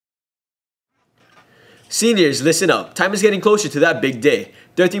Seniors, listen up. Time is getting closer to that big day.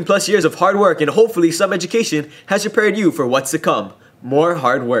 13 plus years of hard work and hopefully some education has prepared you for what's to come. More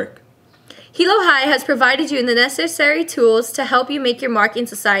hard work. Hilo High has provided you the necessary tools to help you make your mark in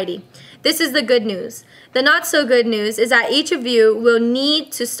society. This is the good news. The not so good news is that each of you will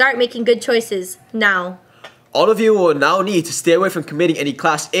need to start making good choices now. All of you will now need to stay away from committing any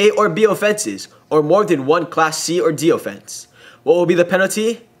Class A or B offenses or more than one Class C or D offense. What will be the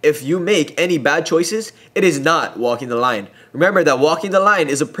penalty? If you make any bad choices, it is not walking the line. Remember that walking the line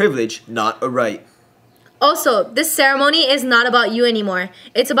is a privilege, not a right. Also, this ceremony is not about you anymore.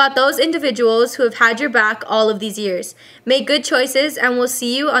 It's about those individuals who have had your back all of these years. Make good choices and we'll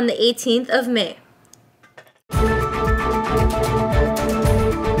see you on the 18th of May.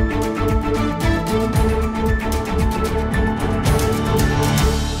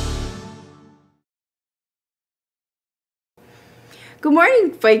 Good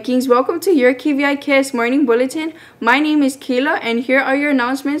morning, Vikings. Welcome to your KVIKS Morning Bulletin. My name is Kayla, and here are your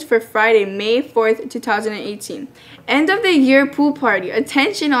announcements for Friday, May 4th, 2018. End of the year pool party.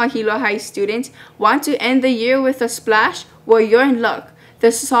 Attention all Hilo High students. Want to end the year with a splash? Well, you're in luck.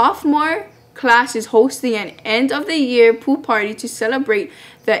 The sophomore class is hosting an end of the year pool party to celebrate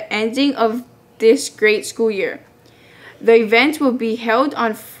the ending of this great school year. The event will be held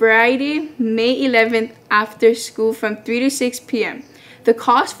on Friday, May 11th after school from 3 to 6 p.m. The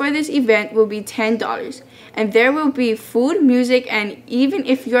cost for this event will be $10, and there will be food, music, and even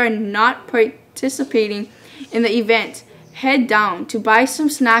if you are not participating in the event, head down to buy some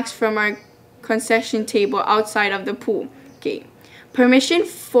snacks from our concession table outside of the pool gate. Permission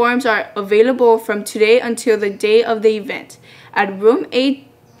forms are available from today until the day of the event at room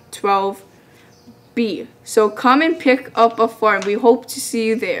A12B. So come and pick up a form. We hope to see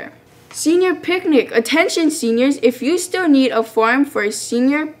you there. Senior picnic. Attention seniors, if you still need a form for a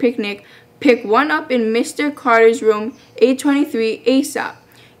senior picnic, pick one up in Mr. Carter's room A23 ASAP.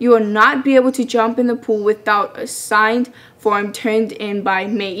 You will not be able to jump in the pool without a signed form turned in by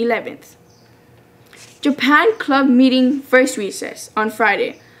May 11th. Japan Club meeting first recess on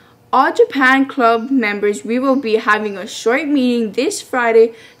Friday. All Japan Club members, we will be having a short meeting this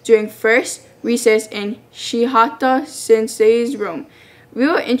Friday during first recess in Shihata Sensei's room. We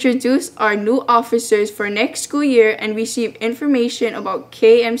will introduce our new officers for next school year and receive information about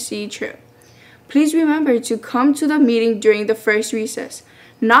KMC trip. Please remember to come to the meeting during the first recess,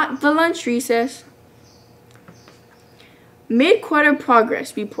 not the lunch recess. Mid-quarter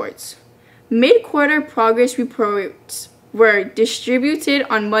progress reports. Mid-quarter progress reports were distributed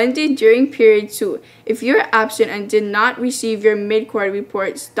on Monday during period 2. If you're absent and did not receive your mid-quarter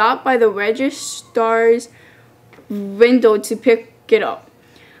report, stop by the registrar's window to pick it up.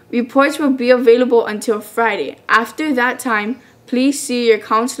 Reports will be available until Friday. After that time, please see your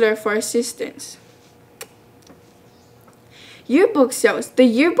counselor for assistance. Yearbook sales. The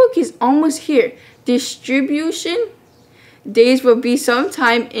yearbook is almost here. Distribution days will be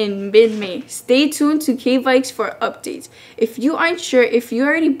sometime in mid-May. Stay tuned to KVIKS for updates. If you aren't sure if you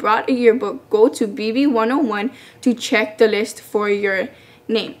already brought a yearbook, go to BB101 to check the list for your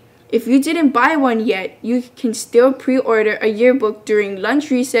name. If you didn't buy one yet, you can still pre-order a yearbook during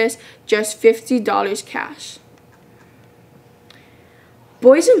lunch recess, just $50 cash.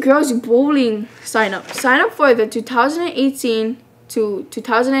 Boys and girls bowling sign up. Sign up for the 2018 to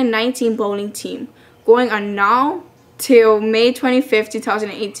 2019 bowling team, going on now till May 25th,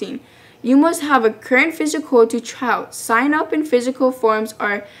 2018. You must have a current physical to try out. Sign up and physical forms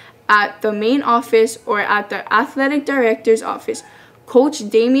are at the main office or at the athletic director's office. Coach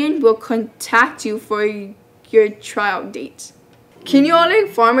Damien will contact you for your tryout dates. Keneolik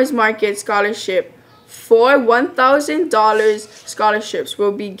Farmers Market Scholarship for $1,000 scholarships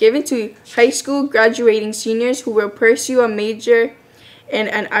will be given to high school graduating seniors who will pursue a major in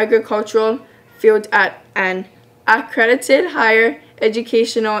an agricultural field at an accredited higher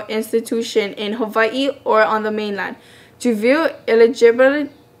educational institution in Hawaii or on the mainland. To view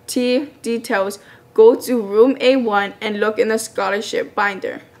eligibility details, go to room A1 and look in the scholarship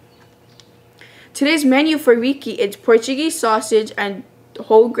binder. Today's menu for Wiki is Portuguese sausage and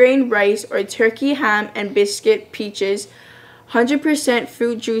whole grain rice or turkey ham and biscuit peaches, 100%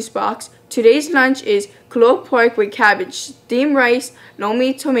 fruit juice box. Today's lunch is pulled pork with cabbage, steamed rice,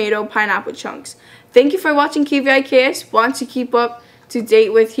 lomi tomato, pineapple chunks. Thank you for watching KVIKS. Want to keep up to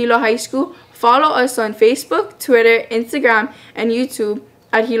date with Hilo High School? Follow us on Facebook, Twitter, Instagram, and YouTube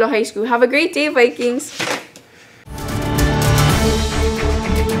at Hilo High School. Have a great day, Vikings!